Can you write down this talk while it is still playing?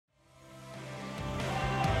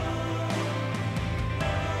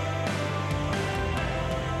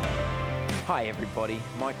Hi everybody,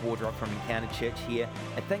 Mike Wardrop from Encounter Church here,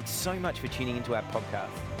 and thanks so much for tuning into our podcast.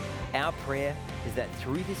 Our prayer is that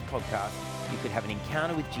through this podcast, you could have an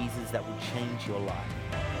encounter with Jesus that will change your life.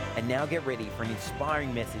 And now get ready for an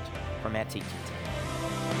inspiring message from our teaching team.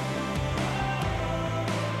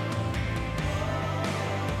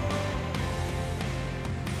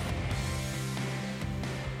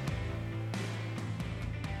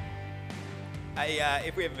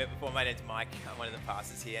 If we haven't met before, my name's Mike. I'm one of the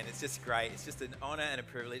pastors here, and it's just great. It's just an honor and a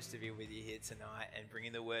privilege to be with you here tonight and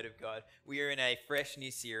bringing the Word of God. We are in a fresh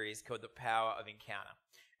new series called The Power of Encounter.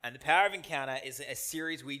 And The Power of Encounter is a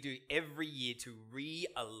series we do every year to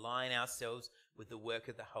realign ourselves with the work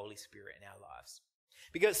of the Holy Spirit in our lives.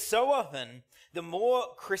 Because so often, the more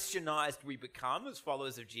Christianized we become as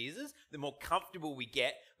followers of Jesus, the more comfortable we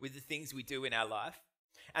get with the things we do in our life,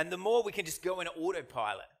 and the more we can just go in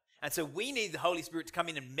autopilot. And so we need the Holy Spirit to come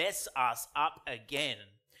in and mess us up again.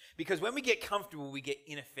 Because when we get comfortable, we get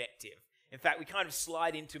ineffective. In fact, we kind of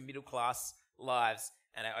slide into middle-class lives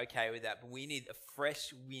and are okay with that. But we need a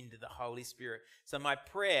fresh wind of the Holy Spirit. So my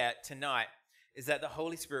prayer tonight is that the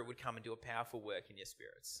Holy Spirit would come and do a powerful work in your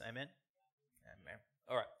spirits. Amen? Amen.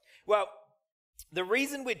 All right. Well, the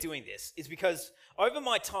reason we're doing this is because over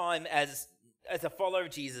my time as a follower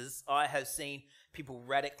of Jesus, I have seen people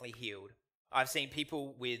radically healed. I've seen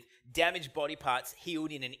people with damaged body parts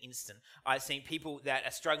healed in an instant. I've seen people that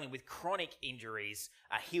are struggling with chronic injuries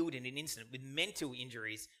are healed in an instant, with mental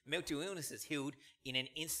injuries, mental illnesses healed in an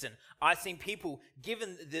instant. I've seen people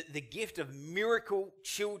given the gift of miracle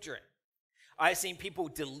children. I've seen people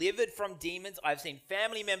delivered from demons. I've seen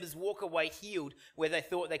family members walk away healed where they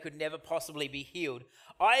thought they could never possibly be healed.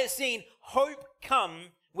 I have seen hope come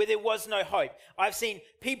where there was no hope. I've seen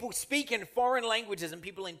people speak in foreign languages and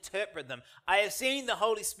people interpret them. I have seen the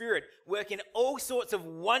Holy Spirit work in all sorts of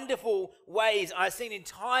wonderful ways. I've seen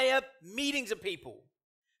entire meetings of people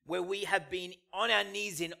where we have been on our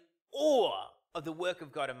knees in awe of the work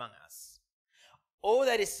of God among us. All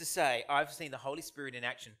that is to say, I've seen the Holy Spirit in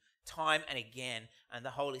action time and again, and the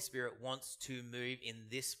Holy Spirit wants to move in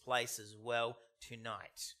this place as well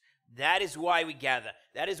tonight. That is why we gather.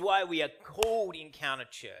 That is why we are called Encounter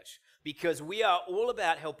Church, because we are all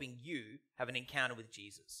about helping you have an encounter with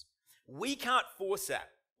Jesus. We can't force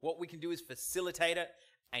that. What we can do is facilitate it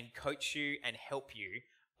and coach you and help you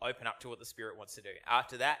open up to what the Spirit wants to do.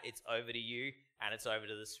 After that, it's over to you and it's over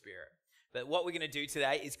to the Spirit. But what we're going to do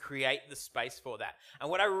today is create the space for that. And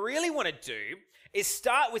what I really want to do is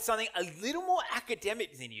start with something a little more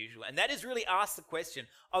academic than usual, and that is really ask the question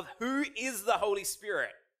of who is the Holy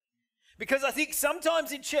Spirit? Because I think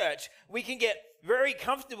sometimes in church, we can get very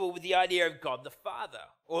comfortable with the idea of God the Father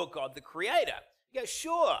or God the Creator. You go,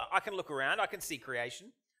 sure, I can look around, I can see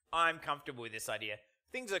creation. I'm comfortable with this idea.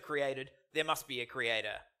 Things are created, there must be a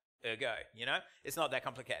creator. Ergo, it's not that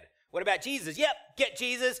complicated. What about Jesus? Yep, get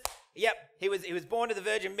Jesus. Yep, he was born to the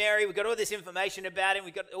Virgin Mary. We've got all this information about him.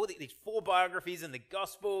 We've got all these 4 biographies in the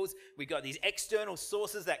Gospels. We've got these external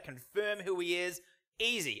sources that confirm who he is.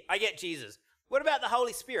 Easy, I get Jesus. What about the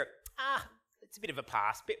Holy Spirit? It's a bit of a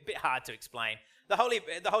pass, bit hard to explain. The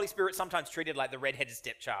Holy Spirit sometimes treated like the red-headed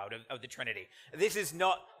stepchild of the Trinity. This is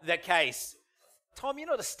not the case. Tom, you're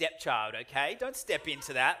not a stepchild, okay? Don't step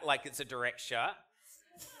into that like it's a direct shot.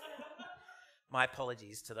 My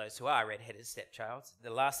apologies to those who are red-headed stepchilds. The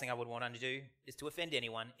last thing I would want to do is to offend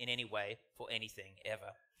anyone in any way for anything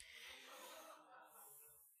ever.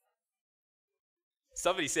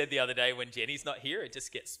 Somebody said the other day when Jenny's not here, it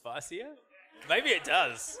just gets spicier. Maybe it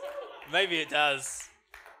does. Maybe it does.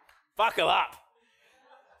 Buckle up.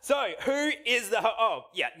 So, who is the...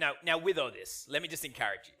 Now with all this, let me just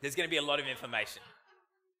encourage you. There's going to be a lot of information.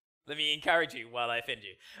 Let me encourage you while I offend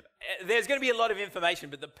you. There's going to be a lot of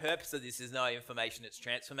information, but the purpose of this is not information, it's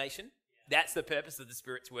transformation. That's the purpose of the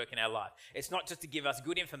Spirit's work in our life. It's not just to give us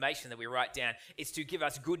good information that we write down. It's to give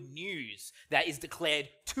us good news that is declared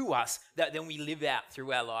to us that then we live out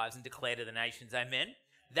through our lives and declare to the nations. Amen?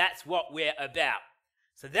 That's what we're about.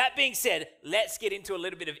 So that being said, let's get into a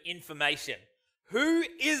little bit of information. Who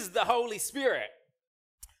is the Holy Spirit?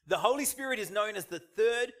 The Holy Spirit is known as the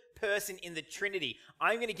third person in the Trinity.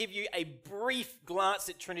 I'm going to give you a brief glance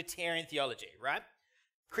at Trinitarian theology, right?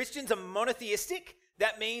 Christians are monotheistic.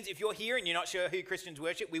 That means if you're here and you're not sure who Christians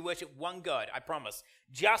worship, we worship one God, I promise.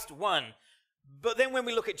 Just one. But then when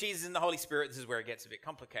we look at Jesus and the Holy Spirit, this is where it gets a bit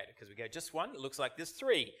complicated because we go, just one? It looks like there's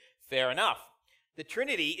 3. Fair enough. The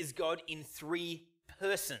Trinity is God in 3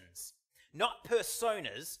 persons. Not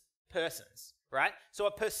personas, persons. Right? So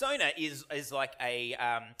a persona is like a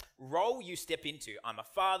role you step into. I'm a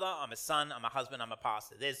father, I'm a son, I'm a husband, I'm a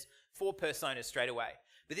pastor. There's 4 personas straight away.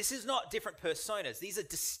 But this is not different personas. These are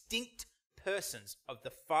distinct persons of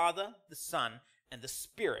the Father, the Son, and the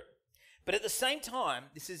Spirit. But at the same time,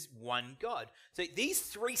 this is one God. So these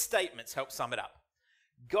three statements help sum it up.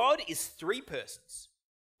 God is three persons.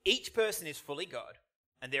 Each person is fully God,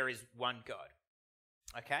 and there is one God.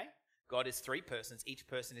 Okay? God is three persons. Each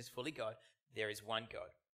person is fully God. There is one God.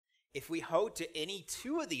 If we hold to any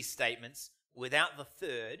two of these statements without the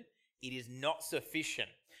third, it is not sufficient.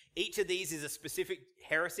 Each of these is a specific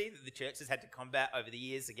heresy that the church has had to combat over the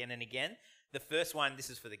years again and again. The first one, this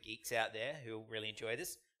is for the geeks out there who will really enjoy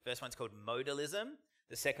this. First one's called modalism.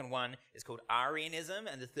 The second one is called Arianism.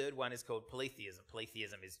 And the third one is called polytheism.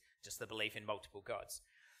 Polytheism is just the belief in multiple gods.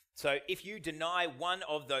 So if you deny one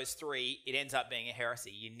of those three, it ends up being a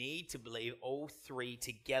heresy. You need to believe all three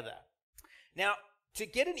together. Now, to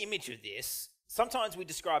get an image of this, sometimes we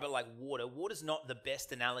describe it like water. Water's not the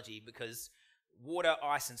best analogy because water,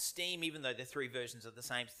 ice, and steam, even though they're three versions of the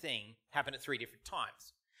same thing, happen at three different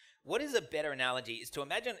times. What is a better analogy is to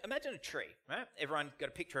imagine a tree, right? Everyone got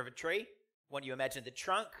a picture of a tree? I want you to imagine the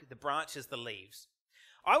trunk, the branches, the leaves.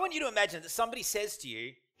 I want you to imagine that somebody says to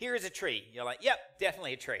you, here is a tree. You're like, yep,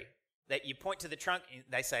 definitely a tree. That you point to the trunk, and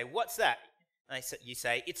they say, what's that? And you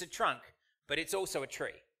say, it's a trunk, but it's also a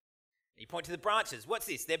tree. You point to the branches. What's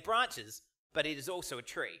this? They're branches, but it is also a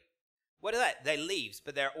tree. What are that? They're leaves,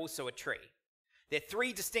 but they're also a tree. They're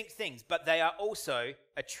three distinct things, but they are also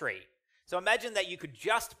a tree. So imagine that you could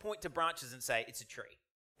just point to branches and say, it's a tree.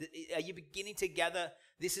 Are you beginning to gather?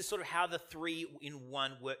 This is sort of how the three in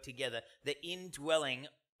one work together, the indwelling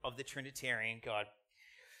of the Trinitarian God.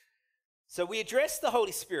 So we address the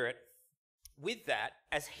Holy Spirit with that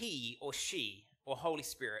as he or she or Holy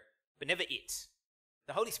Spirit, but never it.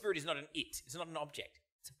 The Holy Spirit is not an it. It's not an object.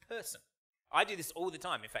 It's a person. I do this all the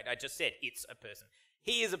time. In fact, I just said it's a person.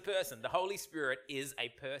 He is a person. The Holy Spirit is a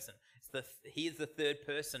person. He is the third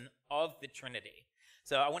person of the Trinity.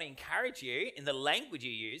 So I want to encourage you, in the language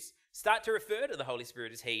you use, start to refer to the Holy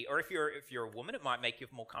Spirit as he. Or if you're a woman, it might make you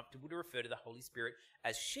more comfortable to refer to the Holy Spirit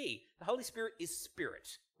as she. The Holy Spirit is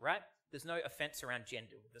spirit, right? There's no offense around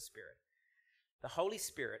gender with the Spirit. The Holy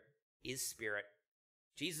Spirit is spirit.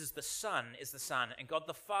 Jesus the Son is the Son, and God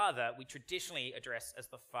the Father we traditionally address as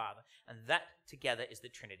the Father. And that together is the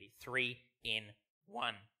Trinity, three in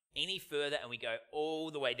one. Any further and we go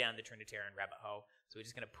all the way down the Trinitarian rabbit hole. So we're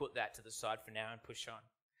just going to put that to the side for now and push on.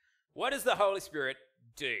 What does the Holy Spirit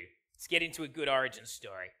do? Let's get into a good origin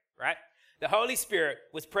story, right? The Holy Spirit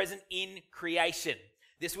was present in creation.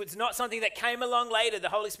 This was not something that came along later. The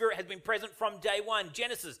Holy Spirit has been present from day one.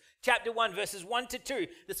 Genesis chapter 1, verses 1 to 2.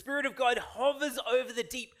 The Spirit of God hovers over the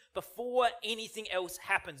deep before anything else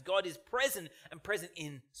happens. God is present and present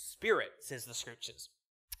in spirit, says the scriptures.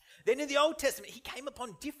 Then in the Old Testament, he came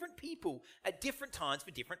upon different people at different times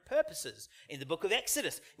for different purposes. In the book of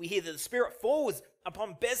Exodus, we hear that the Spirit falls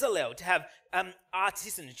upon Bezalel to have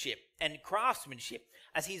artisanship and craftsmanship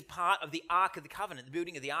as he's part of the Ark of the Covenant, the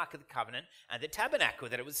building of the Ark of the Covenant and the tabernacle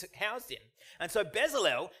that it was housed in. And so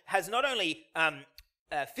Bezalel has not only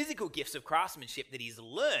physical gifts of craftsmanship that he's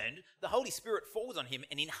learned, the Holy Spirit falls on him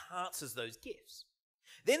and enhances those gifts.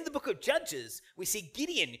 Then in the book of Judges, we see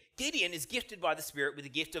Gideon. Gideon is gifted by the Spirit with the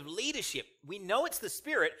gift of leadership. We know it's the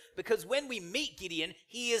Spirit because when we meet Gideon,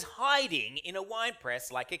 he is hiding in a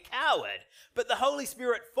winepress like a coward. But the Holy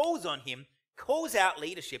Spirit falls on him, calls out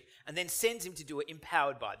leadership, and then sends him to do it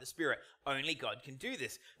empowered by the Spirit. Only God can do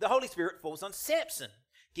this. The Holy Spirit falls on Samson,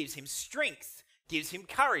 gives him strength, gives him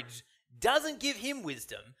courage, doesn't give him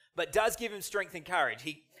wisdom, but does give him strength and courage.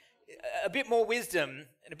 A bit more wisdom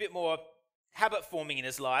and a bit more habit forming in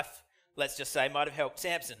his life, let's just say, might have helped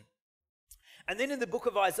Samson. And then in the book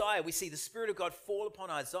of Isaiah, we see the Spirit of God fall upon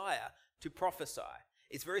Isaiah to prophesy.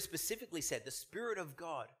 It's very specifically said, the Spirit of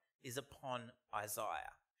God is upon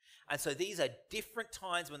Isaiah. And so these are different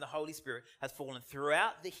times when the Holy Spirit has fallen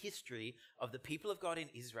throughout the history of the people of God in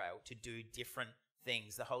Israel to do different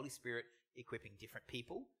things. The Holy Spirit equipping different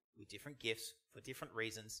people with different gifts for different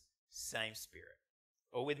reasons, same Spirit.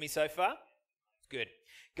 All with me so far? Good.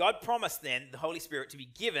 God promised then the Holy Spirit to be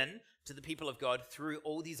given to the people of God through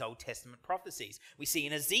all these Old Testament prophecies. We see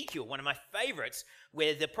in Ezekiel, one of my favorites,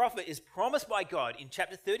 where the prophet is promised by God in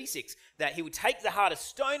chapter 36 that he would take the heart of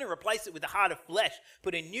stone and replace it with the heart of flesh,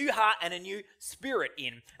 put a new heart and a new spirit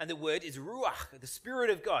in. And the word is ruach, the Spirit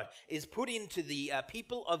of God, is put into the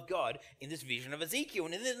people of God in this vision of Ezekiel.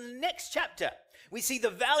 And then in the next chapter, we see the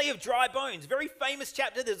Valley of Dry Bones, very famous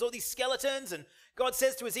chapter. There's all these skeletons and God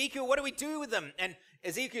says to Ezekiel, what do we do with them? And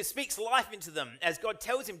Ezekiel speaks life into them as God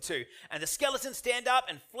tells him to. And the skeletons stand up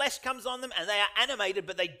and flesh comes on them and they are animated,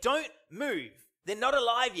 but they don't move. They're not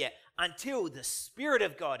alive yet until the Spirit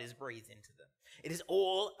of God is breathed into them. It is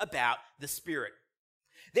all about the Spirit.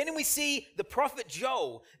 Then we see the prophet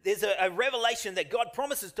Joel. There's a revelation that God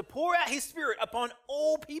promises to pour out his Spirit upon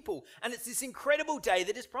all people. And it's this incredible day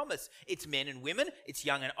that is promised. It's men and women, it's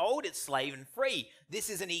young and old, it's slave and free. This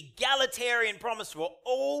is an egalitarian promise for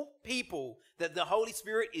all people that the Holy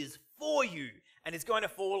Spirit is for you and is going to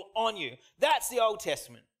fall on you. That's the Old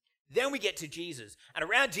Testament. Then we get to Jesus. And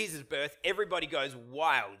around Jesus' birth, everybody goes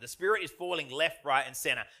wild. The Spirit is falling left, right, and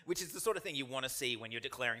center, which is the sort of thing you want to see when you're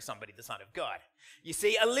declaring somebody the Son of God. You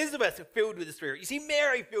see Elizabeth filled with the Spirit. You see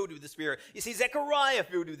Mary filled with the Spirit. You see Zechariah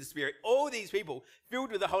filled with the Spirit. All these people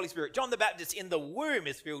filled with the Holy Spirit. John the Baptist in the womb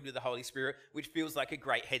is filled with the Holy Spirit, which feels like a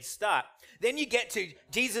great head start. Then you get to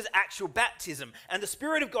Jesus' actual baptism, and the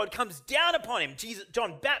Spirit of God comes down upon him.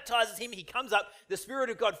 John baptizes him. He comes up. The Spirit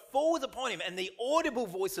of God falls upon him, and the audible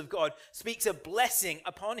voice of God speaks a blessing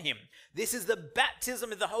upon him. This is the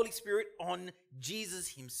baptism of the Holy Spirit on Jesus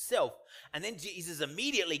himself. And then Jesus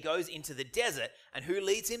immediately goes into the desert. And who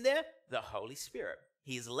leads him there? The Holy Spirit.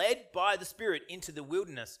 He is led by the Spirit into the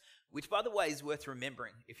wilderness, which, by the way, is worth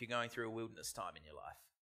remembering if you're going through a wilderness time in your life.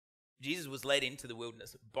 Jesus was led into the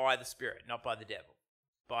wilderness by the Spirit, not by the devil,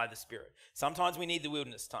 by the Spirit. Sometimes we need the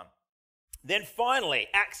wilderness time. Then finally,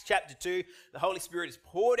 Acts chapter 2, the Holy Spirit is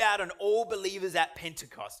poured out on all believers at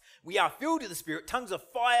Pentecost. We are filled with the Spirit. Tongues of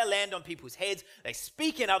fire land on people's heads. They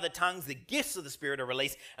speak in other tongues. The gifts of the Spirit are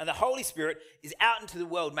released. And the Holy Spirit is out into the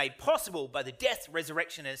world, made possible by the death,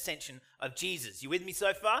 resurrection, and ascension of Jesus. You with me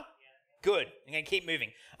so far? Yeah. Good. I'm going to keep moving.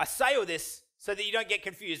 I say all this so that you don't get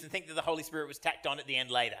confused and think that the Holy Spirit was tacked on at the end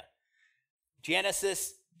later.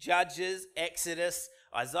 Genesis, Judges, Exodus,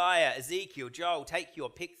 Isaiah, Ezekiel, Joel, take your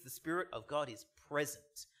pick. The Spirit of God is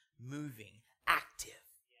present, moving, active.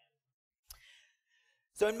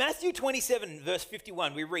 So in Matthew 27, verse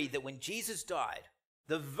 51, we read that when Jesus died,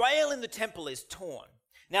 the veil in the temple is torn.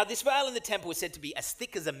 Now, this veil in the temple is said to be as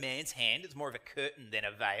thick as a man's hand. It's more of a curtain than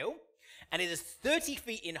a veil. And it is 30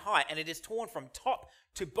 feet in height, and it is torn from top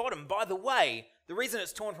to bottom. By the way, the reason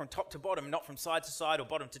it's torn from top to bottom, not from side to side or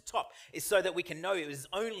bottom to top, is so that we can know it was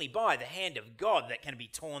only by the hand of God that can be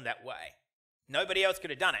torn that way. Nobody else could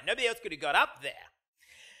have done it. Nobody else could have got up there.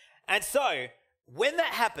 And so, when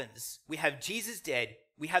that happens, we have Jesus dead.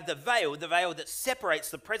 We have the veil that separates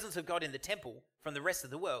the presence of God in the temple from the rest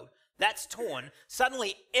of the world. That's torn.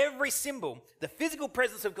 Suddenly, every symbol, the physical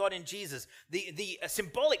presence of God in Jesus, the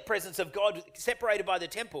symbolic presence of God separated by the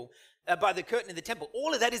temple, by the curtain in the temple,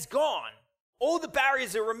 all of that is gone. All the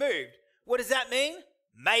barriers are removed. What does that mean?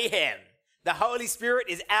 Mayhem. The Holy Spirit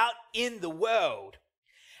is out in the world.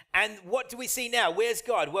 And what do we see now? Where's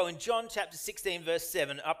God? Well, in John chapter 16, verse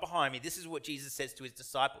 7, up behind me, this is what Jesus says to his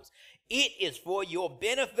disciples. It is for your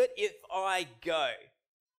benefit if I go.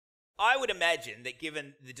 I would imagine that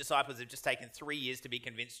given the disciples have just taken 3 years to be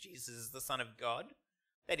convinced Jesus is the Son of God,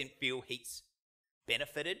 they didn't feel heaps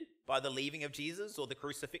benefited by the leaving of Jesus or the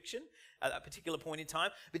crucifixion at that particular point in time.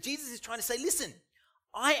 But Jesus is trying to say, listen,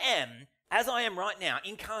 I am, as I am right now,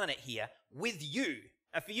 incarnate here with you.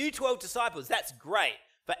 And for you 12 disciples, that's great.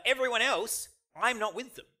 For everyone else, I'm not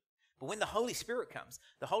with them. But when the Holy Spirit comes,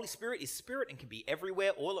 the Holy Spirit is spirit and can be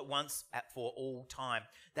everywhere all at once for all time.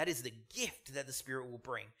 That is the gift that the Spirit will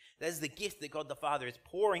bring. That is the gift that God the Father is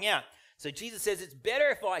pouring out. So Jesus says, it's better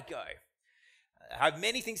if I go. I have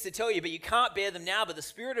many things to tell you, but you can't bear them now. But the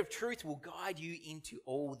Spirit of truth will guide you into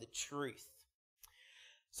all the truth.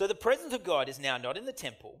 So the presence of God is now not in the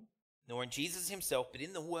temple, nor in Jesus himself, but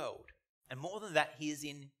in the world. And more than that, he is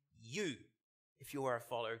in you, if you are a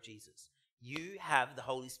follower of Jesus. You have the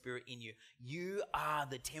Holy Spirit in you. You are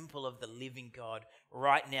the temple of the living God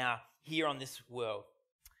right now here on this world.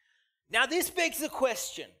 Now this begs the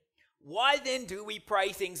question, why then do we pray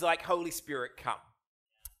things like Holy Spirit come?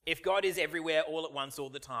 If God is everywhere all at once all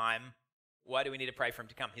the time, why do we need to pray for him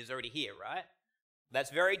to come? He's already here, right? That's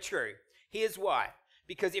very true. Here's why.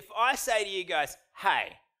 Because if I say to you guys,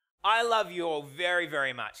 hey, I love you all very,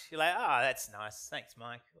 very much. You're like, oh, that's nice. Thanks,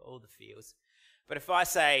 Mike. All the feels. But if I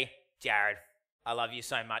say, Jared, I love you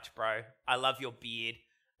so much, bro. I love your beard.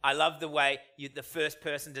 I love the way you're the first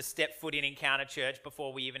person to step foot in Encounter Church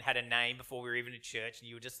before we even had a name, before we were even a church, and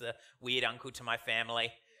you were just the weird uncle to my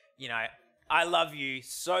family. You know, I love you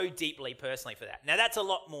so deeply personally for that. Now, that's a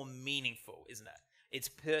lot more meaningful, isn't it? It's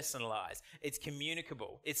personalized. It's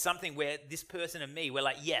communicable. It's something where this person and me, we're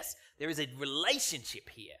like, yes, there is a relationship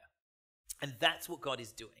here. And that's what God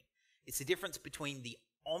is doing. It's the difference between the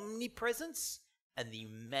omnipresence and the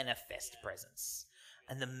manifest presence.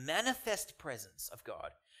 And the manifest presence of God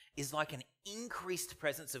is like an increased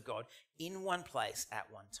presence of God in one place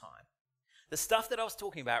at one time. The stuff that I was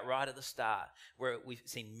talking about right at the start, where we've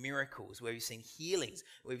seen miracles, where we've seen healings,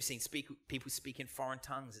 where we've seen people speak in foreign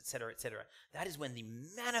tongues, etc., etc. That is when the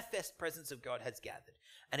manifest presence of God has gathered.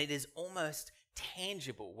 And it is almost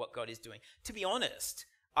tangible what God is doing. To be honest,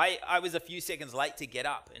 I was a few seconds late to get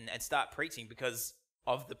up and start preaching because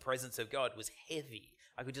of the presence of God. It was heavy.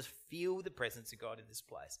 I could just feel the presence of God in this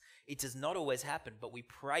place. It does not always happen, but we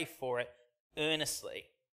pray for it earnestly.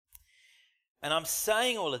 And I'm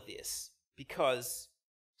saying all of this because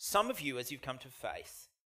some of you, as you've come to faith,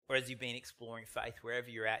 or as you've been exploring faith, wherever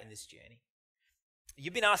you're at in this journey,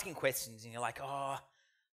 you've been asking questions and you're like, oh,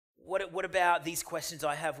 what about these questions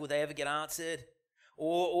I have? Will they ever get answered?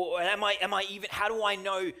 Or am I even, how do I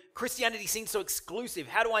know? Christianity seems so exclusive.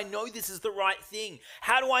 How do I know this is the right thing?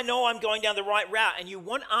 How do I know I'm going down the right route? And you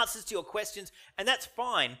want answers to your questions, and that's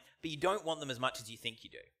fine, but you don't want them as much as you think you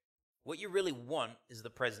do. What you really want is the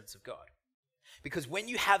presence of God. Because when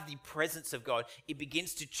you have the presence of God, it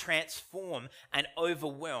begins to transform and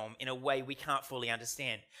overwhelm in a way we can't fully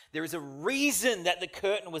understand. There is a reason that the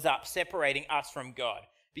curtain was up separating us from God,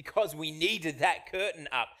 because we needed that curtain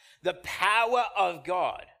up. The power of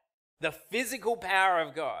God, the physical power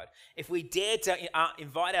of God, if we dared to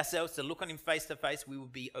invite ourselves to look on him face to face, we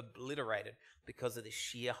would be obliterated because of the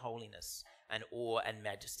sheer holiness and awe and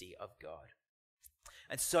majesty of God.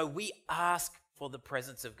 And so we ask for the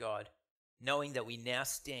presence of God, knowing that we now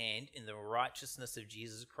stand in the righteousness of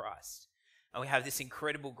Jesus Christ. And we have this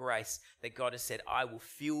incredible grace that God has said, I will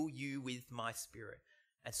fill you with my spirit.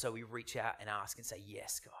 And so we reach out and ask and say,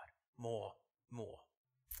 yes, God, more.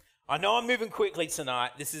 I know I'm moving quickly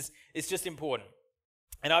tonight. It's just important.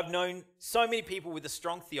 And I've known so many people with a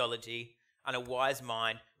strong theology and a wise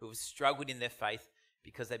mind who have struggled in their faith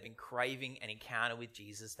because they've been craving an encounter with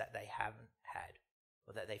Jesus that they haven't had,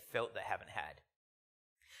 or that they felt they haven't had.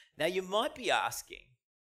 Now, you might be asking,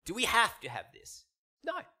 do we have to have this?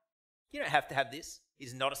 No, you don't have to have this. It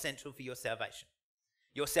is not essential for your salvation.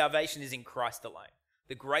 Your salvation is in Christ alone.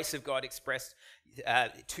 The grace of God expressed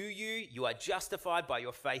to you, you are justified by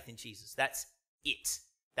your faith in Jesus. That's it.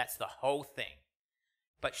 That's the whole thing.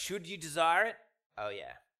 But should you desire it? Oh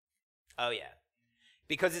yeah.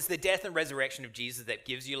 Because it's the death and resurrection of Jesus that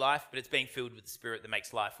gives you life, but it's being filled with the Spirit that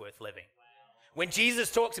makes life worth living. When Jesus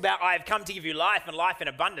talks about, I have come to give you life and life in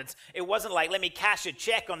abundance, it wasn't like, let me cash a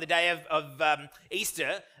check on the day of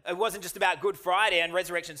Easter. It wasn't just about Good Friday and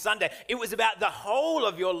Resurrection Sunday. It was about the whole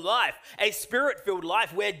of your life, a Spirit-filled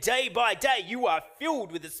life where day by day you are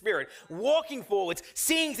filled with the Spirit, walking forwards,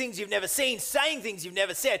 seeing things you've never seen, saying things you've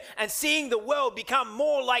never said, and seeing the world become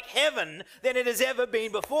more like heaven than it has ever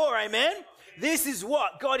been before. Amen? This is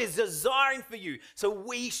what God is desiring for you. So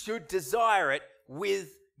we should desire it with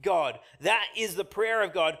God. That is the prayer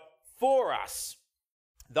of God for us.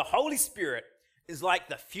 The Holy Spirit is like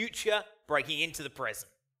the future breaking into the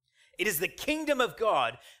present. It is the kingdom of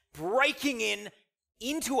God breaking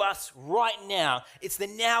into us right now. It's the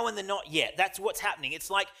now and the not yet. That's what's happening. It's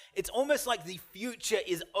almost like the future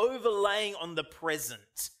is overlaying on the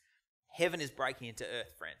present. Heaven is breaking into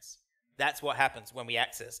earth, friends. That's what happens when we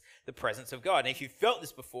access the presence of God. And if you've felt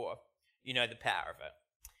this before, you know the power of it.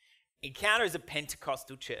 Encounter is a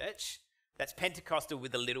Pentecostal church. That's Pentecostal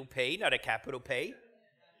with a little p, not a capital P.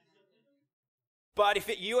 But if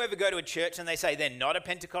you ever go to a church and they say they're not a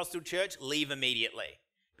Pentecostal church, leave immediately.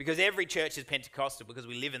 Because every church is Pentecostal because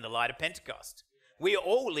we live in the light of Pentecost. We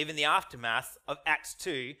all live in the aftermath of Acts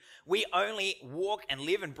 2. We only walk and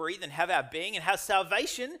live and breathe and have our being and have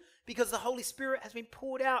salvation because the Holy Spirit has been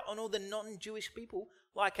poured out on all the non-Jewish people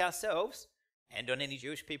like ourselves and on any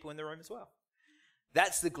Jewish people in the room as well.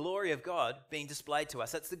 That's the glory of God being displayed to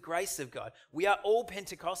us. That's the grace of God. We are all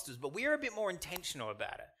Pentecostals, but we are a bit more intentional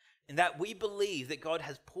about it in that we believe that God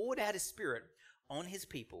has poured out his Spirit on his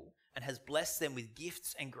people and has blessed them with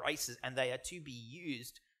gifts and graces, and they are to be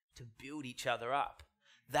used to build each other up.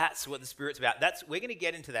 That's what the Spirit's about. We're going to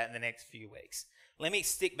get into that in the next few weeks. Let me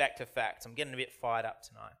stick back to facts. I'm getting a bit fired up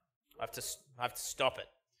tonight. I have to stop it.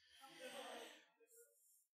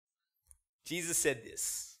 Jesus said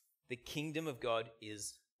this. The kingdom of God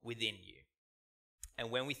is within you. And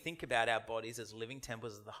when we think about our bodies as living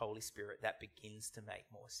temples of the Holy Spirit, that begins to make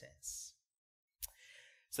more sense.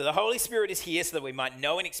 So the Holy Spirit is here so that we might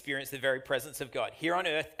know and experience the very presence of God, here on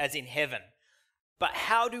earth as in heaven. But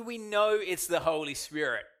how do we know it's the Holy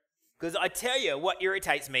Spirit? Because I tell you what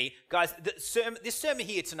irritates me, guys, this sermon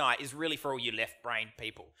here tonight is really for all you left-brained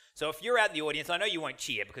people. So if you're out in the audience, I know you won't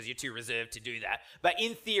cheer because you're too reserved to do that. But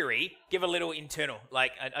in theory, give a little internal,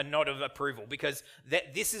 like a nod of approval, because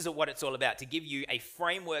this is what it's all about, to give you a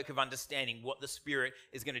framework of understanding what the Spirit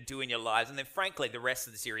is going to do in your lives. And then frankly, the rest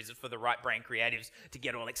of the series is for the right-brain creatives to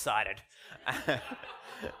get all excited.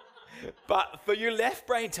 But for you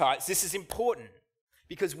left-brain types, this is important.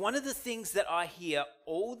 Because one of the things that I hear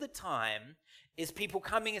all the time is people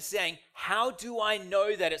coming and saying, how do I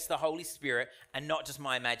know that it's the Holy Spirit and not just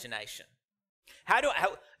my imagination?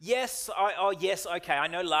 Yes, okay, I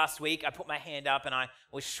know last week I put my hand up and I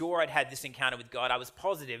was sure I'd had this encounter with God. I was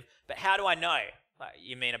positive, but how do I know? Like,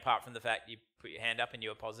 you mean apart from the fact you put your hand up and you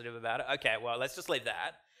were positive about it? Okay, well, let's just leave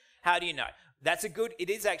that. How do you know? It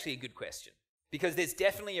is actually a good question. Because there's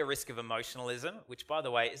definitely a risk of emotionalism, which, by the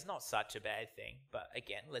way, is not such a bad thing. But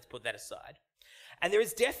again, let's put that aside. And there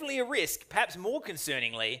is definitely a risk, perhaps more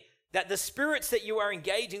concerningly, that the spirits that you are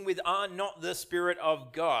engaging with are not the Spirit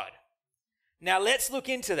of God. Now, let's look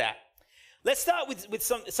into that. Let's start with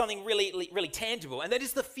something really, really tangible, and that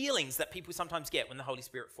is the feelings that people sometimes get when the Holy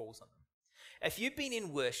Spirit falls on them. If you've been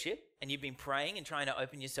in worship and you've been praying and trying to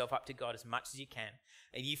open yourself up to God as much as you can,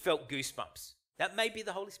 and you felt goosebumps, that may be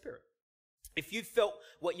the Holy Spirit. If you felt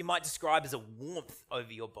what you might describe as a warmth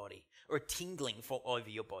over your body or a tingling over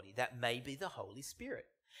your body, that may be the Holy Spirit.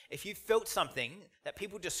 If you felt something that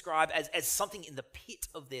people describe as something in the pit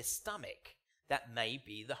of their stomach, that may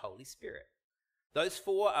be the Holy Spirit. Those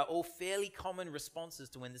four are all fairly common responses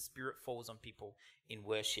to when the Spirit falls on people in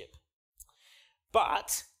worship.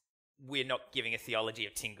 But we're not giving a theology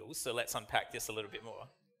of tingles, so let's unpack this a little bit more.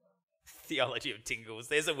 Theology of tingles.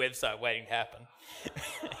 There's a website waiting to happen.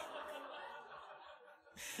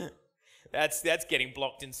 That's getting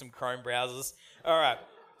blocked in some Chrome browsers. All right.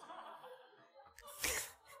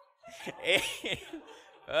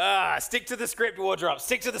 Stick to the script, Wardrop.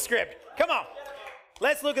 Stick to the script. Come on.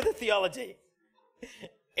 Let's look at the theology.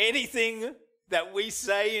 Anything that we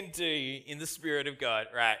say and do in the Spirit of God.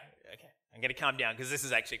 Right. Okay. I'm going to calm down because this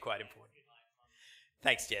is actually quite important.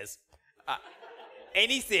 Thanks, Jez.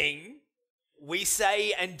 Anything we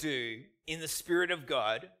say and do in the Spirit of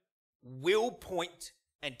God will point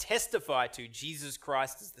and testify to Jesus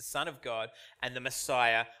Christ as the Son of God and the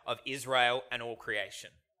Messiah of Israel and all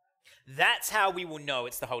creation. That's how we will know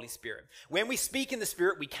it's the Holy Spirit. When we speak in the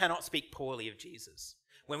Spirit, we cannot speak poorly of Jesus.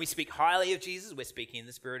 When we speak highly of Jesus, we're speaking in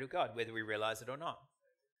the Spirit of God, whether we realize it or not.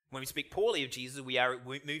 When we speak poorly of Jesus, we are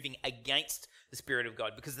moving against the Spirit of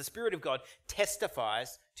God, because the Spirit of God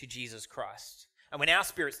testifies to Jesus Christ. And when our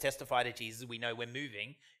spirits testify to Jesus, we know we're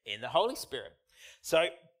moving in the Holy Spirit. So,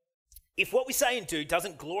 if what we say and do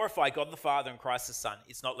doesn't glorify God the Father and Christ the Son,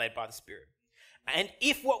 it's not led by the Spirit. And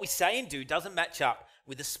if what we say and do doesn't match up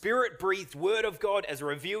with the Spirit-breathed Word of God as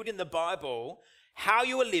revealed in the Bible, how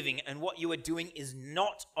you are living and what you are doing is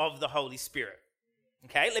not of the Holy Spirit.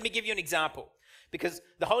 Okay, let me give you an example. Because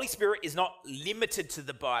the Holy Spirit is not limited to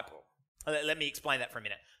the Bible. Let me explain that for a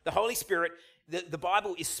minute. The Holy Spirit, the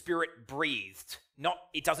Bible is Spirit-breathed.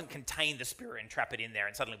 It doesn't contain the Spirit and trap it in there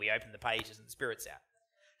and suddenly we open the pages and the Spirit's out.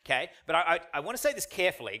 Okay, but I want to say this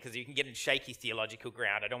carefully because you can get in shaky theological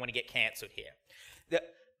ground. I don't want to get cancelled here.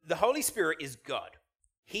 The Holy Spirit is God.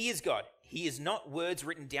 He is God. He is not words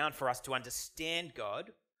written down for us to understand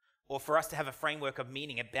God or for us to have a framework of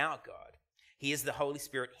meaning about God. He is the Holy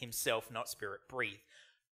Spirit himself, not Spirit-breathed.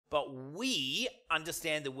 But we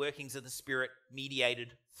understand the workings of the Spirit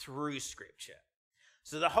mediated through Scripture.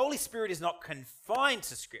 So the Holy Spirit is not confined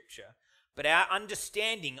to Scripture, but our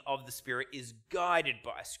understanding of the Spirit is guided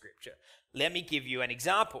by Scripture. Let me give you an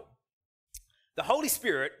example. The Holy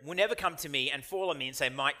Spirit will never come to me and fall on me and say,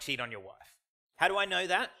 Mike, cheat on your wife. How do I know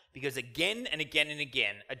that? Because again and again and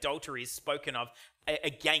again, adultery is spoken of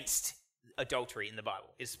against adultery in the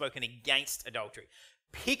Bible. It's spoken against adultery.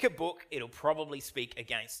 Pick a book, it'll probably speak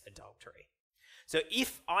against adultery. So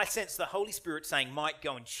if I sense the Holy Spirit saying, Mike,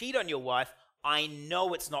 go and cheat on your wife, I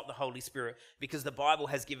know it's not the Holy Spirit because the Bible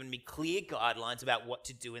has given me clear guidelines about what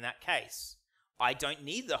to do in that case. I don't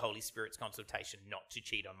need the Holy Spirit's consultation not to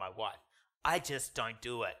cheat on my wife. I just don't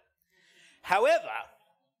do it. However,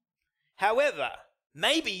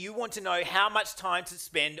 maybe you want to know how much time to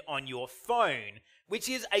spend on your phone, which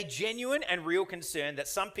is a genuine and real concern that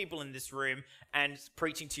some people in this room and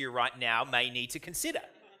preaching to you right now may need to consider.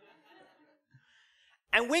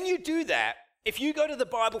 And when you do that, if you go to the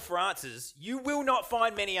Bible for answers, you will not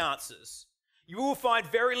find many answers. You will find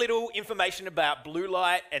very little information about blue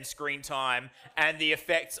light and screen time and the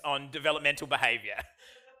effects on developmental behavior.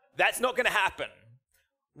 That's not going to happen.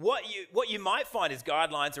 what you might find is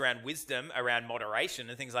guidelines around wisdom, around moderation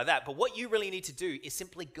and things like that. But what you really need to do is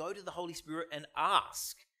simply go to the Holy Spirit and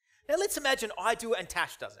ask. Now let's imagine I do it and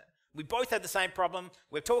Tash does it. We both have the same problem.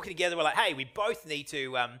 We're talking together. We're like, hey, we both need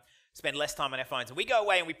to spend less time on our phones. And we go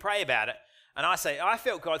away and we pray about it. And I say, I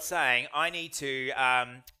felt God saying I need to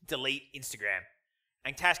delete Instagram.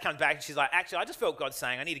 And Tash comes back and she's like, actually, I just felt God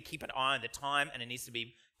saying I need to keep an eye on the time and it needs to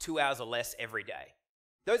be 2 hours or less every day.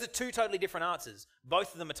 Those are two totally different answers.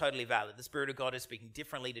 Both of them are totally valid. The Spirit of God is speaking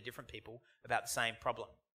differently to different people about the same problem.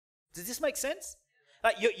 Does this make sense?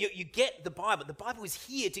 Like you get the Bible. The Bible is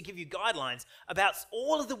here to give you guidelines about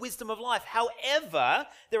all of the wisdom of life. However,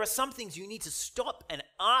 there are some things you need to stop and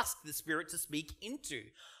ask the Spirit to speak into.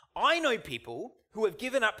 I know people who have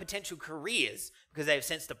given up potential careers because they have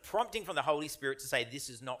sensed the prompting from the Holy Spirit to say, this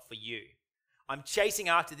is not for you. I'm chasing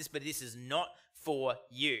after this, but this is not for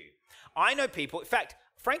you. I know people, in fact,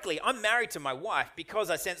 frankly, I'm married to my wife because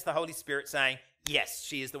I sensed the Holy Spirit saying, yes,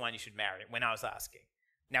 she is the one you should marry when I was asking.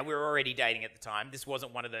 Now, we were already dating at the time. This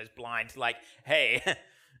wasn't one of those blind, like, hey,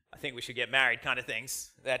 I think we should get married kind of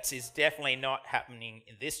things. That is definitely not happening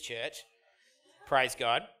in this church. Praise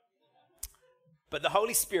God. But the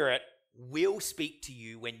Holy Spirit will speak to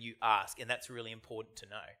you when you ask, and that's really important to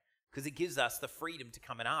know because it gives us the freedom to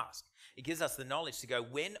come and ask. It gives us the knowledge to go,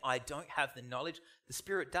 when I don't have the knowledge, the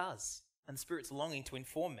Spirit does, and the Spirit's longing to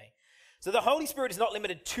inform me. So the Holy Spirit is not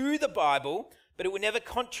limited to the Bible, but it will never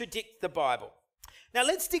contradict the Bible. Now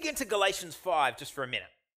let's dig into Galatians 5 just for a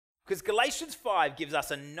minute, because Galatians 5 gives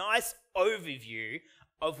us a nice overview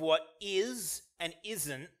of what is and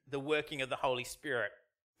isn't the working of the Holy Spirit.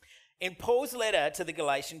 In Paul's letter to the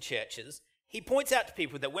Galatian churches, he points out to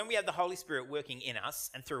people that when we have the Holy Spirit working in us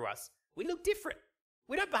and through us, we look different.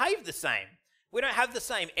 We don't behave the same. We don't have the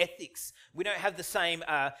same ethics. We don't have the same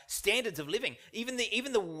standards of living. Even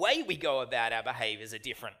the way we go about our behaviors are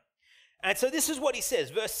different. And so this is what he says,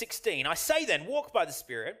 verse 16. I say then, walk by the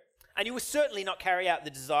Spirit, and you will certainly not carry out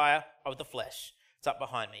the desire of the flesh. It's up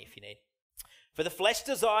behind me if you need. For the flesh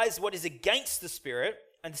desires what is against the Spirit,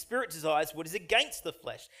 and the Spirit desires what is against the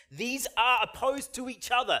flesh. These are opposed to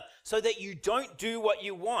each other, so that you don't do what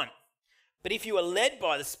you want. But if you are led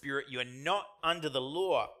by the Spirit, you are not under the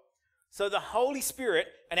law. So the Holy Spirit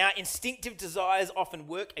and our instinctive desires often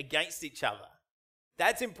work against each other.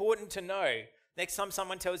 That's important to know. Next time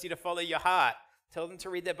someone tells you to follow your heart, tell them to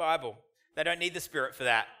read their Bible. They don't need the Spirit for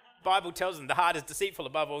that. The Bible tells them the heart is deceitful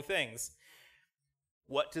above all things.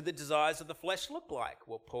 What do the desires of the flesh look like?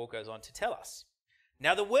 Well, Paul goes on to tell us.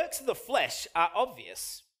 Now, the works of the flesh are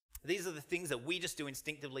obvious. These are the things that we just do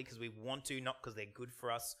instinctively because we want to, not because they're good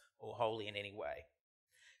for us or holy in any way.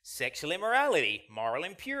 Sexual immorality, moral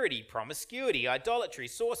impurity, promiscuity, idolatry,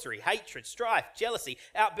 sorcery, hatred, strife, jealousy,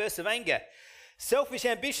 outbursts of anger, selfish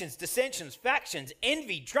ambitions, dissensions, factions,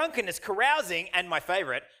 envy, drunkenness, carousing, and my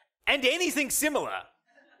favorite, and anything similar.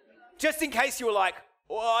 Just in case you were like,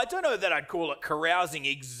 well, I don't know that I'd call it carousing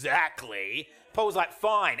exactly. Paul's like,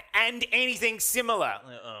 fine, and anything similar.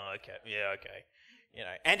 Oh, okay, yeah, okay.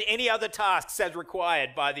 And any other tasks as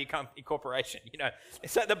required by the corporation.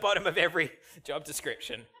 It's at the bottom of every job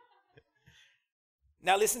description.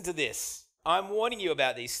 Now listen to this. I'm warning you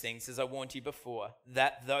about these things, as I warned you before,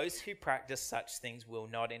 that those who practice such things will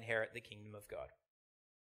not inherit the kingdom of God.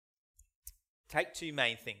 Take two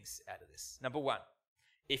main things out of this. Number one,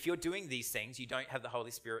 if you're doing these things, you don't have the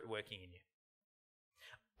Holy Spirit working in you.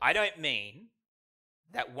 I don't mean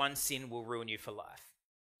that one sin will ruin you for life.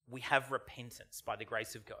 We have repentance by the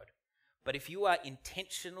grace of God. But if you are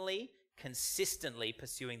intentionally, consistently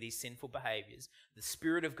pursuing these sinful behaviors, the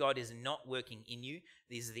Spirit of God is not working in you.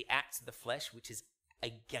 These are the acts of the flesh, which is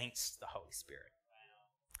against the Holy Spirit.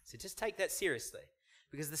 So just take that seriously.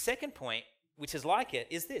 Because the second point, which is like it,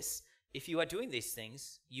 is this. If you are doing these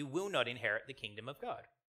things, you will not inherit the kingdom of God.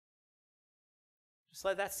 Just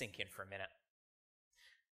let that sink in for a minute.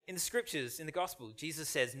 In the scriptures, in the gospel, Jesus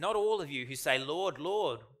says, not all of you who say, Lord,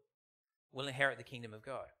 Lord, will inherit the kingdom of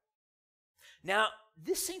God. Now,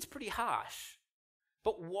 this seems pretty harsh,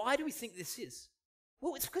 but why do we think this is?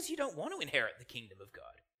 Well, it's because you don't want to inherit the kingdom of God.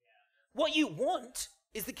 What you want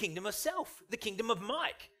is the kingdom of self, the kingdom of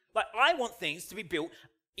Mike. Like, I want things to be built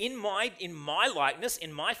in my likeness,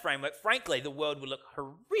 in my framework. Frankly, the world would look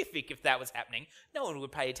horrific if that was happening. No one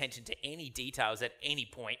would pay attention to any details at any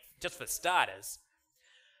point, just for starters.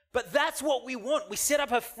 But that's what we want. We set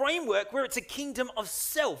up a framework where it's a kingdom of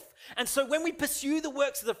self. And so when we pursue the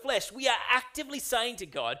works of the flesh, we are actively saying to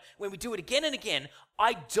God, when we do it again and again,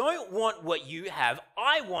 I don't want what you have.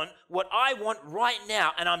 I want what I want right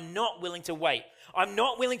now, and I'm not willing to wait. I'm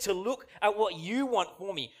not willing to look at what you want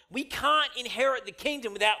for me. We can't inherit the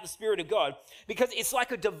kingdom without the Spirit of God, because it's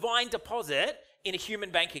like a divine deposit in a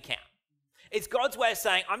human bank account. It's God's way of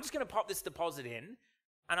saying, I'm just going to pop this deposit in,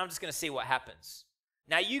 and I'm just going to see what happens.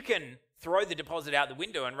 Now, you can throw the deposit out the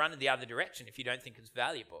window and run in the other direction if you don't think it's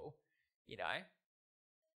valuable, you know.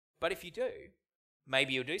 But if you do,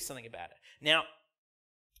 maybe you'll do something about it. Now,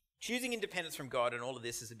 choosing independence from God and all of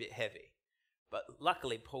this is a bit heavy. But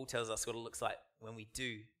luckily, Paul tells us what it looks like when we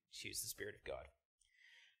do choose the Spirit of God.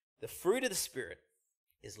 The fruit of the Spirit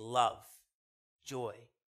is love, joy,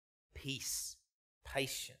 peace,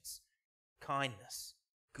 patience, kindness,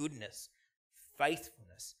 goodness,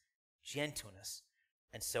 faithfulness, gentleness,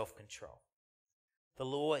 and self-control. The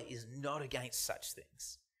law is not against such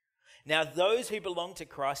things. Now, those who belong to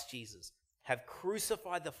Christ Jesus have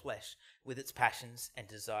crucified the flesh with its passions and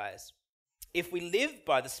desires. If we live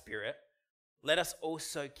by the Spirit, let us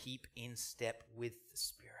also keep in step with the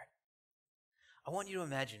Spirit. I want you to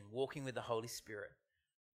imagine walking with the Holy Spirit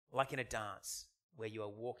like in a dance where you are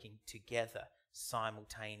walking together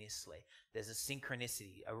simultaneously. There's a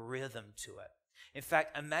synchronicity, a rhythm to it. In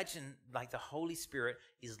fact, imagine like the Holy Spirit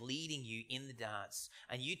is leading you in the dance,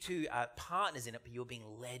 and you two are partners in it, but you're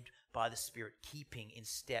being led by the Spirit, keeping in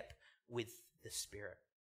step with the Spirit.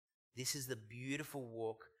 This is the beautiful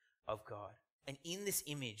walk of God. And in this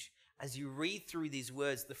image, as you read through these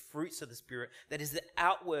words, the fruits of the Spirit, that is the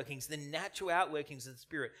outworkings, the natural outworkings of the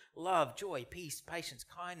Spirit, love, joy, peace, patience,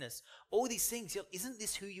 kindness, all these things. Isn't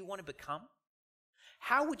this who you want to become?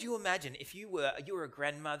 How would you imagine if you were a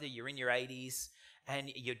grandmother, you're in your 80s,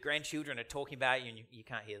 and your grandchildren are talking about you, and you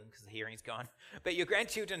can't hear them because the hearing's gone, but your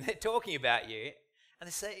grandchildren, they're talking about you, and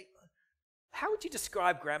they say, how would you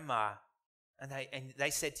describe grandma? And they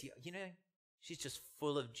said to you, you know, she's just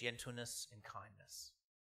full of gentleness and kindness,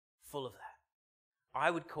 full of that. I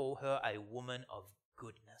would call her a woman of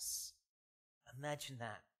goodness. Imagine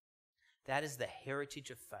that. That is the heritage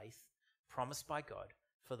of faith promised by God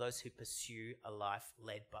for those who pursue a life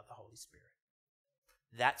led by the Holy Spirit.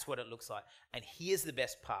 That's what it looks like. And here's the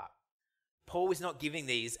best part. Paul is not giving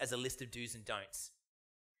these as a list of do's and don'ts.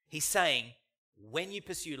 He's saying, when you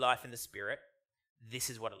pursue life in the Spirit, this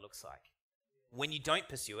is what it looks like. When you don't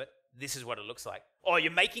pursue it, this is what it looks like. Oh,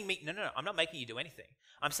 you're making me... No, I'm not making you do anything.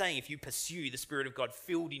 I'm saying if you pursue the Spirit of God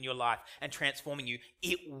filled in your life and transforming you,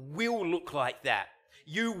 it will look like that.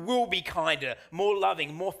 You will be kinder, more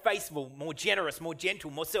loving, more faithful, more generous, more gentle,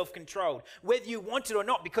 more self-controlled, whether you want it or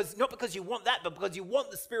not, not because you want that, but because you want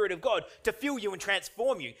the Spirit of God to fill you and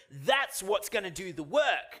transform you. That's what's going to do the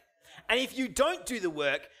work. And if you don't do the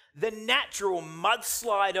work, the natural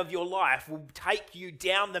mudslide of your life will take you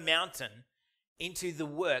down the mountain into the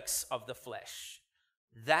works of the flesh.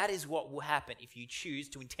 That is what will happen if you choose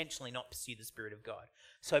to intentionally not pursue the Spirit of God.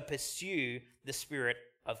 So pursue the Spirit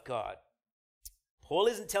of God. Paul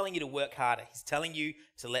isn't telling you to work harder. He's telling you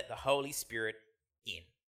to let the Holy Spirit in.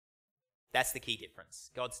 That's the key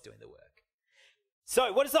difference. God's doing the work.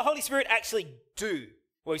 So what does the Holy Spirit actually do?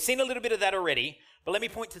 Well, we've seen a little bit of that already, but let me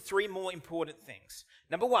point to three more important things.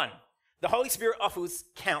 Number one, the Holy Spirit offers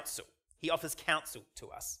counsel. He offers counsel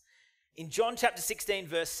to us. In John chapter 16,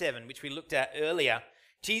 verse 7, which we looked at earlier,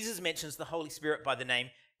 Jesus mentions the Holy Spirit by the name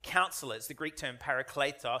Counselor. It's the Greek term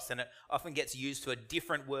parakletos, and it often gets used for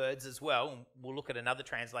different words as well. And we'll look at another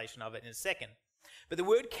translation of it in a second. But the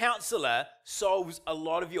word counselor solves a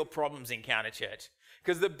lot of your problems in Encounter Church.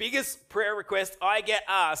 Because the biggest prayer request I get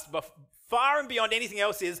asked, but far and beyond anything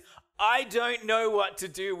else, is, I don't know what to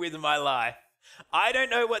do with my life. I don't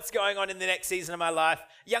know what's going on in the next season of my life.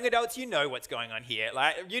 Young adults, you know what's going on here.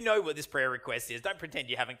 Like, you know what this prayer request is. Don't pretend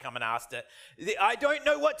you haven't come and asked it. I don't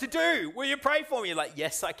know what to do. Will you pray for me? You're like,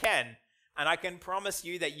 yes, I can. And I can promise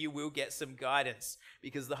you that you will get some guidance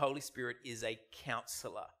because the Holy Spirit is a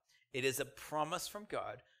counselor. It is a promise from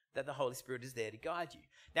God that the Holy Spirit is there to guide you.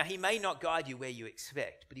 Now, he may not guide you where you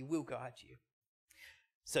expect, but he will guide you.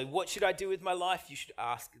 So what should I do with my life? You should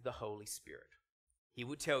ask the Holy Spirit. He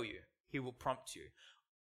will tell you. He will prompt you.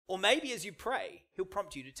 Or maybe as you pray, he'll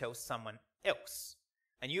prompt you to tell someone else.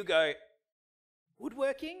 And you go,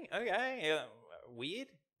 woodworking? Okay, weird.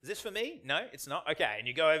 Is this for me? No, it's not. Okay, and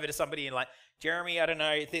you go over to somebody and like, Jeremy, I don't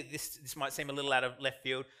know, this might seem a little out of left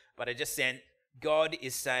field, but I just sent, God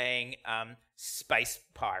is saying space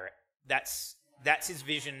pirate. That's his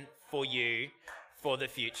vision for you for the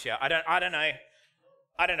future. I don't know.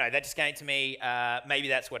 That just came to me. Maybe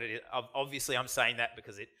that's what it is. Obviously, I'm saying that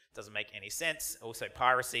because it Doesn't make any sense. Also,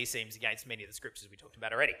 piracy seems against many of the scriptures we talked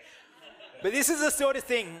about already. But this is the sort of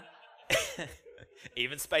thing,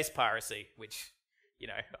 even space piracy, which,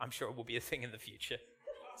 I'm sure will be a thing in the future.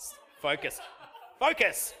 Focus.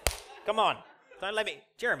 Come on.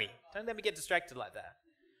 Jeremy, don't let me get distracted like that.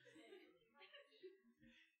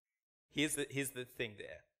 Here's the thing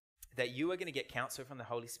there, that you are going to get counsel from the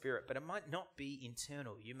Holy Spirit, but it might not be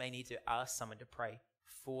internal. You may need to ask someone to pray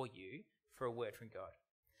for you for a word from God.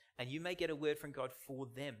 And you may get a word from God for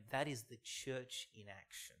them. That is the church in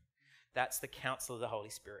action. That's the counsel of the Holy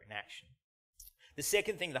Spirit in action. The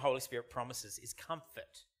second thing the Holy Spirit promises is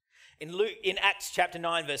comfort. In Acts chapter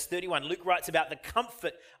 9, verse 31, Luke writes about the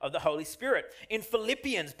comfort of the Holy Spirit. In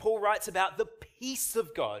Philippians, Paul writes about the peace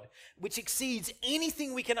of God, which exceeds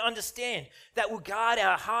anything we can understand, that will guard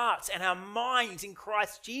our hearts and our minds in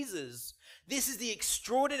Christ Jesus. This is the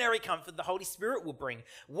extraordinary comfort the Holy Spirit will bring.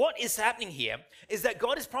 What is happening here is that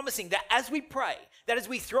God is promising that as we pray, that as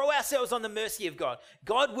we throw ourselves on the mercy of God,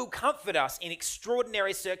 God will comfort us in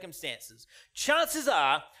extraordinary circumstances. Chances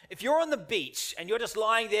are, if you're on the beach and you're just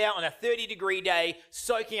lying there on a 30-degree day,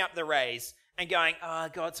 soaking up the rays and going, "Oh,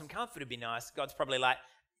 God, some comfort would be nice," God's probably like,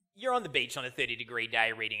 "You're on the beach on a 30-degree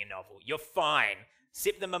day reading a novel. You're fine.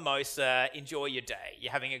 Sip the mimosa, enjoy your day.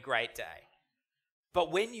 You're having a great day."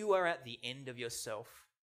 But when you are at the end of yourself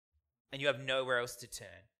and you have nowhere else to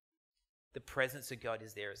turn, the presence of God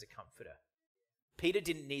is there as a comforter. Peter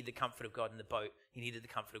didn't need the comfort of God in the boat. He needed the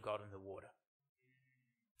comfort of God in the water.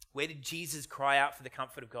 Where did Jesus cry out for the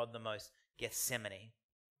comfort of God the most? Gethsemane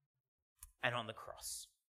and on the cross.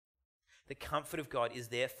 The comfort of God is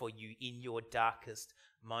there for you in your darkest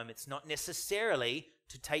moments, not necessarily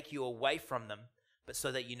to take you away from them, but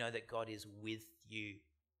so that you know that God is with you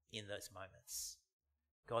in those moments.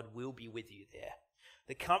 God will be with you there.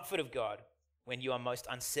 The comfort of God when you are most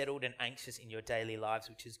unsettled and anxious in your daily lives,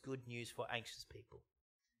 which is good news for anxious people.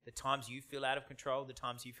 The times you feel out of control, the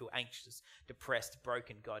times you feel anxious, depressed,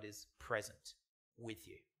 broken, God is present with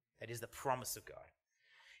you. That is the promise of God.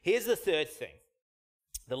 Here's the third thing.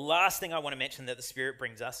 The last thing I want to mention that the Spirit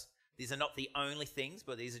brings us, these are not the only things,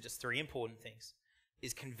 but these are just three important things,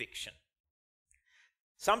 is conviction.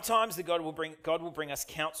 Sometimes God will bring us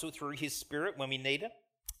counsel through His Spirit when we need it.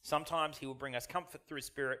 Sometimes He will bring us comfort through His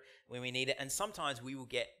Spirit when we need it. And sometimes we will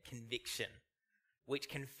get conviction, which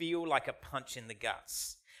can feel like a punch in the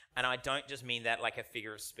guts. And I don't just mean that like a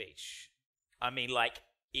figure of speech. I mean like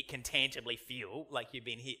it can tangibly feel like you've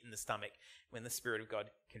been hit in the stomach when the Spirit of God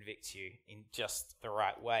convicts you in just the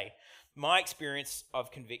right way. My experience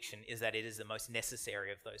of conviction is that it is the most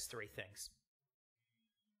necessary of those three things.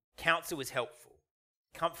 Counsel is helpful.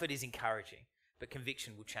 Comfort is encouraging. But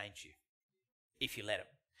conviction will change you if you let it.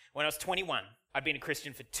 When I was 21, I'd been a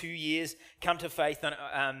Christian for 2 years, come to faith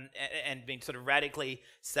and been sort of radically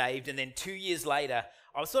saved. And then 2 years later,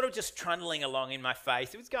 I was sort of just trundling along in my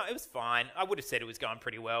faith. It was fine. I would have said it was going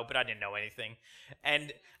pretty well, but I didn't know anything.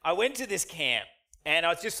 And I went to this camp and I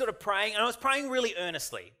was just sort of praying, and I was praying really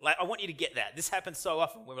earnestly. Like, I want you to get that. This happens so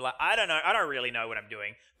often. We were like, I don't really know what I'm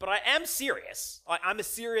doing, but I am serious. I'm as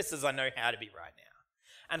serious as I know how to be right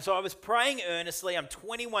now. And so I was praying earnestly. I'm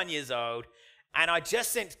 21 years old. And I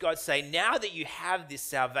just sensed God say, now that you have this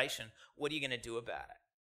salvation, what are you going to do about it?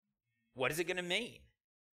 What is it going to mean?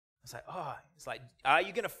 I was like, it's like, are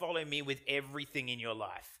you going to follow me with everything in your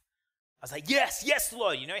life? I was like, yes,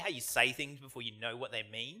 Lord. You know how you say things before you know what they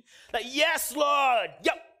mean? Like, yes, Lord.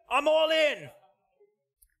 Yep, I'm all in.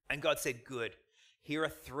 And God said, good. Here are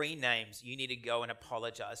 3 names. You need to go and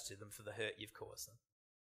apologize to them for the hurt you've caused them.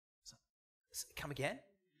 So, come again? And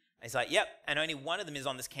he's like, yep, and only one of them is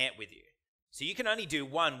on this camp with you. So you can only do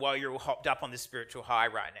one while you're all hopped up on this spiritual high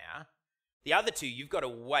right now. The other 2, you've got to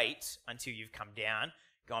wait until you've come down,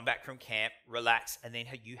 gone back from camp, relax, and then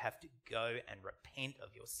you have to go and repent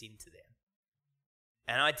of your sin to them.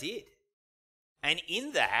 And I did. And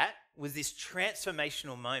in that was this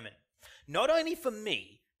transformational moment. Not only for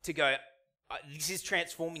me to go, this is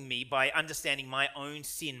transforming me by understanding my own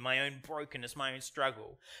sin, my own brokenness, my own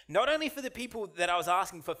struggle. Not only for the people that I was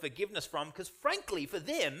asking for forgiveness from, because frankly, for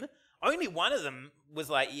them, only one of them was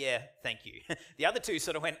like, yeah, thank you. The other 2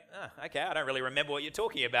 sort of went, okay, I don't really remember what you're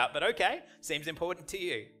talking about, but okay, seems important to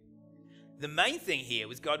you. The main thing here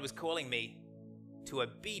was God was calling me to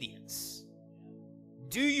obedience.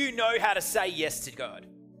 Do you know how to say yes to God?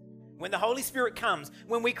 When the Holy Spirit comes,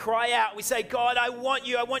 when we cry out, we say, God, I want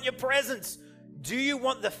you, I want your presence. Do you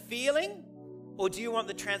want the feeling, or do you want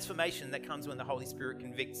the transformation that comes when the Holy Spirit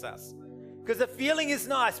convicts us? Because the feeling is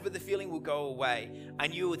nice, but the feeling will go away.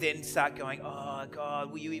 And you will then start going, oh,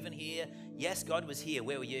 God, were you even here? Yes, God was here.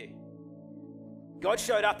 Where were you? God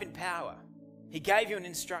showed up in power. He gave you an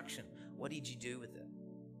instruction. What did you do with it?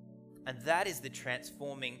 And that is the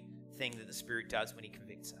transforming thing that the Spirit does when he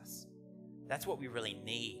convicts us. That's what we really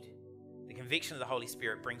need. The conviction of the Holy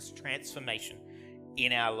Spirit brings transformation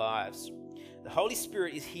in our lives. The Holy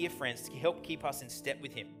Spirit is here, friends, to help keep us in step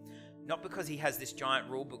with him. Not because he has this giant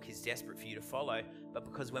rule book he's desperate for you to follow, but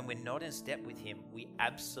because when we're not in step with him, we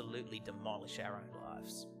absolutely demolish our own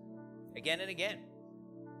lives. Again and again.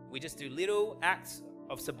 We just do little acts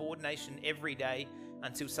of subordination every day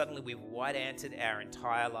until suddenly we've white-anted our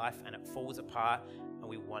entire life and it falls apart and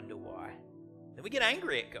we wonder why. Then we get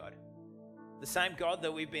angry at God. The same God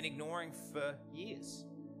that we've been ignoring for years.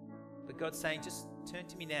 But God's saying, just turn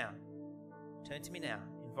to me now. Turn to me now.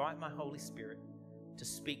 Invite my Holy Spirit to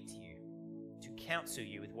speak to you, to counsel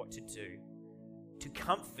you with what to do, to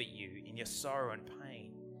comfort you in your sorrow and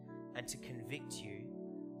pain, and to convict you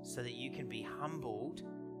so that you can be humbled,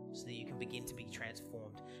 so that you can begin to be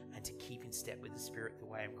transformed and to keep in step with the Spirit the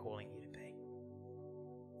way I'm calling you to be.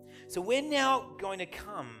 So we're now going to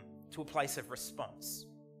come to a place of response.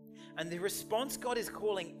 And the response God is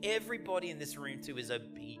calling everybody in this room to is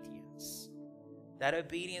obedience. That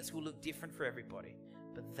obedience will look different for everybody,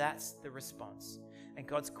 but that's the response. And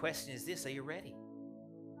God's question is this: are you ready?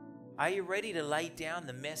 Are you ready to lay down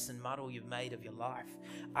the mess and muddle you've made of your life?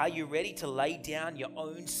 Are you ready to lay down your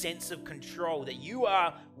own sense of control, that you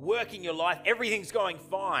are working your life, everything's going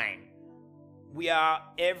fine? We are,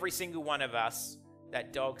 every single one of us,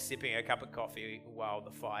 that dog sipping a cup of coffee while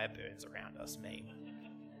the fire burns around us, meme.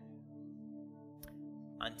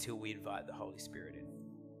 Until we invite the Holy Spirit in.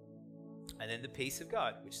 And then the peace of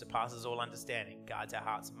God, which surpasses all understanding, guards our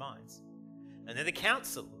hearts and minds. And then the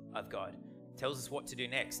counsel of God tells us what to do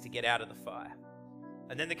next to get out of the fire.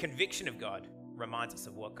 And then the conviction of God reminds us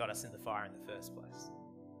of what got us in the fire in the first place.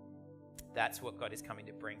 That's what God is coming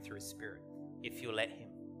to bring through his Spirit, if you'll let him.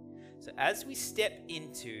 So as we step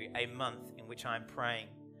into a month in which I'm praying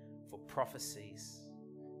for prophecies,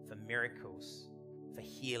 for miracles, for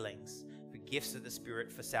healings, for gifts of the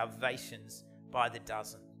Spirit, for salvations by the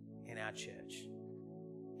dozen in our church,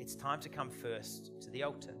 it's time to come first to the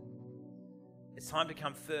altar. It's time to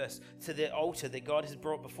come first to the altar that God has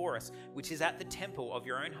brought before us, which is at the temple of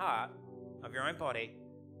your own heart, of your own body,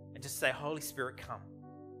 and just say, Holy Spirit, come.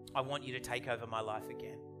 I want you to take over my life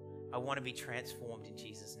again. I want to be transformed in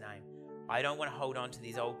Jesus' name. I don't want to hold on to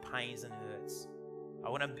these old pains and hurts.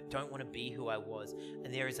 Don't want to be who I was.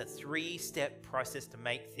 And there is a 3-step process to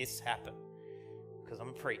make this happen, because I'm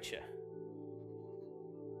a preacher.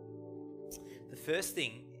 The first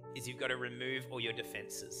thing is you've got to remove all your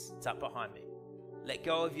defenses. It's up behind me. Let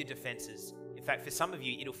go of your defenses. In fact, for some of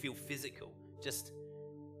you, it'll feel physical. Just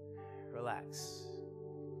relax.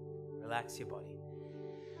 Relax your body.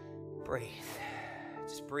 Breathe.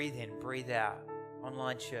 Just breathe in, breathe out.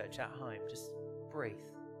 Online church, at home, just breathe.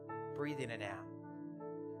 Breathe in and out.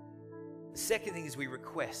 The second thing is we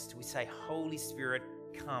request. We say, Holy Spirit,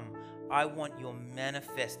 come. I want your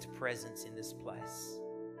manifest presence in this place.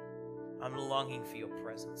 I'm longing for your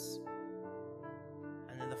presence.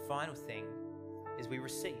 And then the final thing is we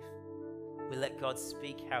receive. We let God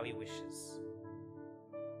speak how he wishes.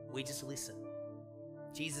 We just listen.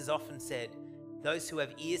 Jesus often said, those who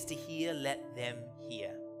have ears to hear, let them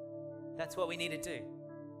hear. That's what we need to do.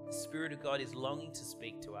 The Spirit of God is longing to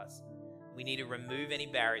speak to us. We need to remove any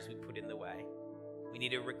barriers we put in the way. We need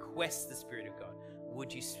to request the Spirit of God.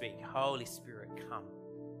 Would you speak? Holy Spirit, come.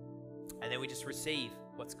 And then we just receive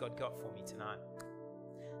what's God got for me tonight.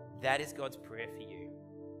 That is God's prayer for you.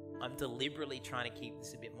 I'm deliberately trying to keep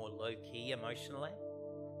this a bit more low-key emotionally,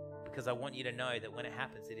 because I want you to know that when it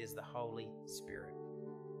happens, it is the Holy Spirit.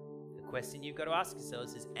 The question you've got to ask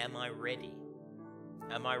yourselves is, am I ready?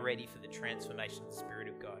 Am I ready for the transformation of the Spirit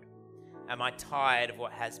of God? Am I tired of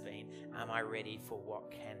what has been? Am I ready for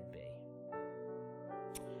what can be?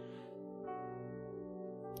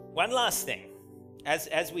 One last thing.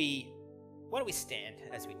 Why don't we stand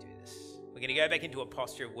as we do this? We're going to go back into a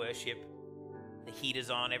posture of worship. The heater's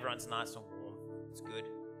on, everyone's nice and warm. It's good.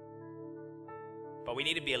 But we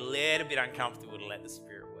need to be a little bit uncomfortable to let the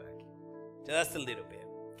Spirit work. Just a little bit.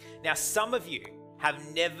 Now, some of you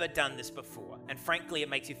have never done this before, and frankly, it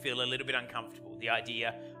makes you feel a little bit uncomfortable, the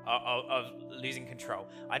idea of losing control.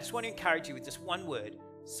 I just want to encourage you with just one word: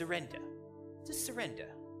 surrender. Just surrender.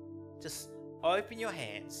 Just open your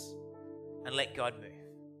hands and let God move.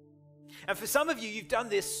 And for some of you, you've done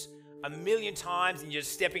this a million times and you're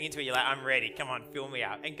just stepping into it. You're like, I'm ready. Come on, fill me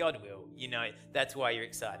out. And God will. You know, that's why you're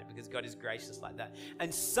excited, because God is gracious like that.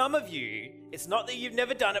 And some of you, it's not that you've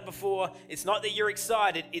never done it before. It's not that you're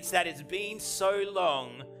excited. It's that it's been so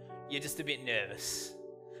long, you're just a bit nervous.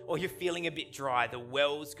 or you're feeling a bit dry. The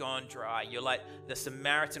well's gone dry. You're like the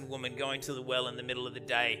Samaritan woman going to the well in the middle of the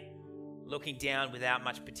day, looking down without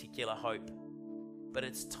much particular hope. But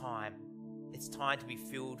it's time. It's time to be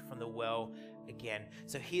filled from the well again.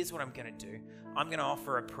 So here's what I'm going to do. I'm going to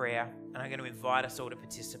offer a prayer, and I'm going to invite us all to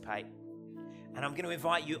participate. And I'm going to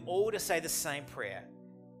invite you all to say the same prayer.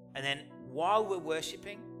 And then while we're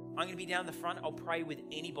worshiping, I'm going to be down the front. I'll pray with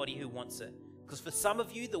anybody who wants it. Because for some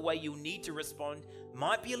of you, the way you'll need to respond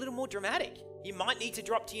might be a little more dramatic. You might need to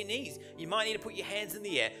drop to your knees. You might need to put your hands in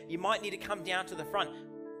the air. You might need to come down to the front.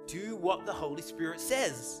 Do what the Holy Spirit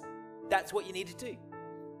says. That's what you need to do.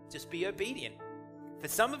 Just be obedient. For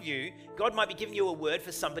some of you, God might be giving you a word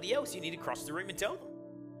for somebody else. You need to cross the room and tell them.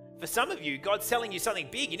 For some of you, God's telling you something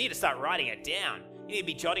big. You need to start writing it down. You need to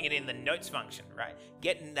be jotting it in the notes function, right?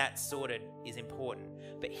 Getting that sorted is important.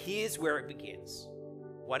 But here's where it begins.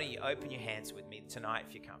 Why don't you open your hands with me tonight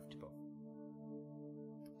if you're comfortable?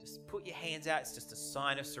 Just put your hands out. It's just a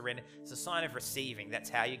sign of surrender. It's a sign of receiving. That's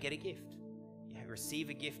how you get a gift. You receive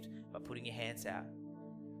a gift by putting your hands out.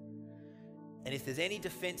 And if there's any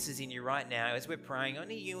defenses in you right now, as we're praying,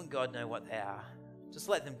 only you and God know what they are. Just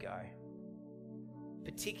let them go.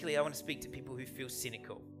 Particularly, I want to speak to people who feel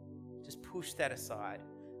cynical. Just push that aside.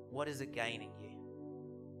 What is it gaining you?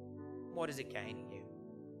 What is it gaining you?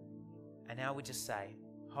 And now we just say,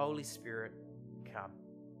 Holy Spirit, come.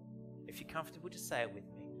 If you're comfortable, just say it with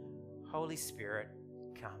me. Holy Spirit,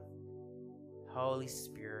 come. Holy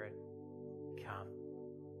Spirit, come.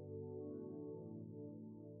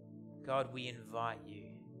 God, we invite you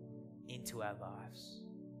into our lives.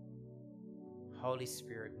 Holy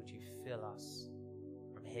Spirit, would you fill us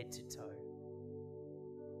from head to toe?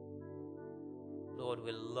 Lord,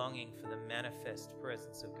 we're longing for the manifest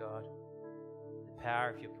presence of God, the power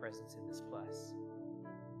of your presence in this place.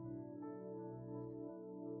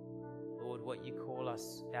 Lord, what you call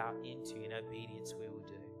us out into in obedience, we will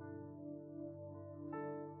do.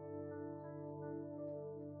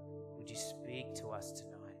 Would you speak to us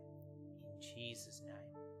tonight? In Jesus' name.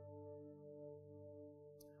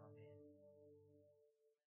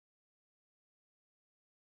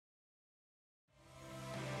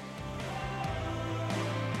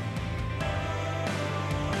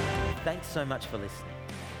 Amen. Thanks so much for listening.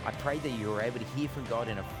 I pray that you were able to hear from God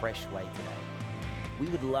in a fresh way today. We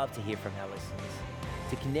would love to hear from our listeners.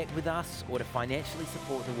 To connect with us or to financially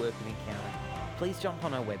support the work of Encounter, please jump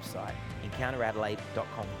on our website,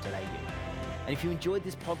 encounteradelaide.com.au. And if you enjoyed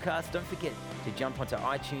this podcast, don't forget to jump onto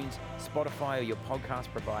iTunes, Spotify, or your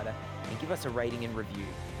podcast provider and give us a rating and review.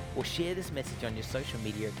 Or share this message on your social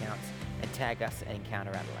media accounts and tag us at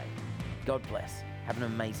Encounter Adelaide. God bless. Have an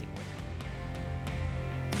amazing week.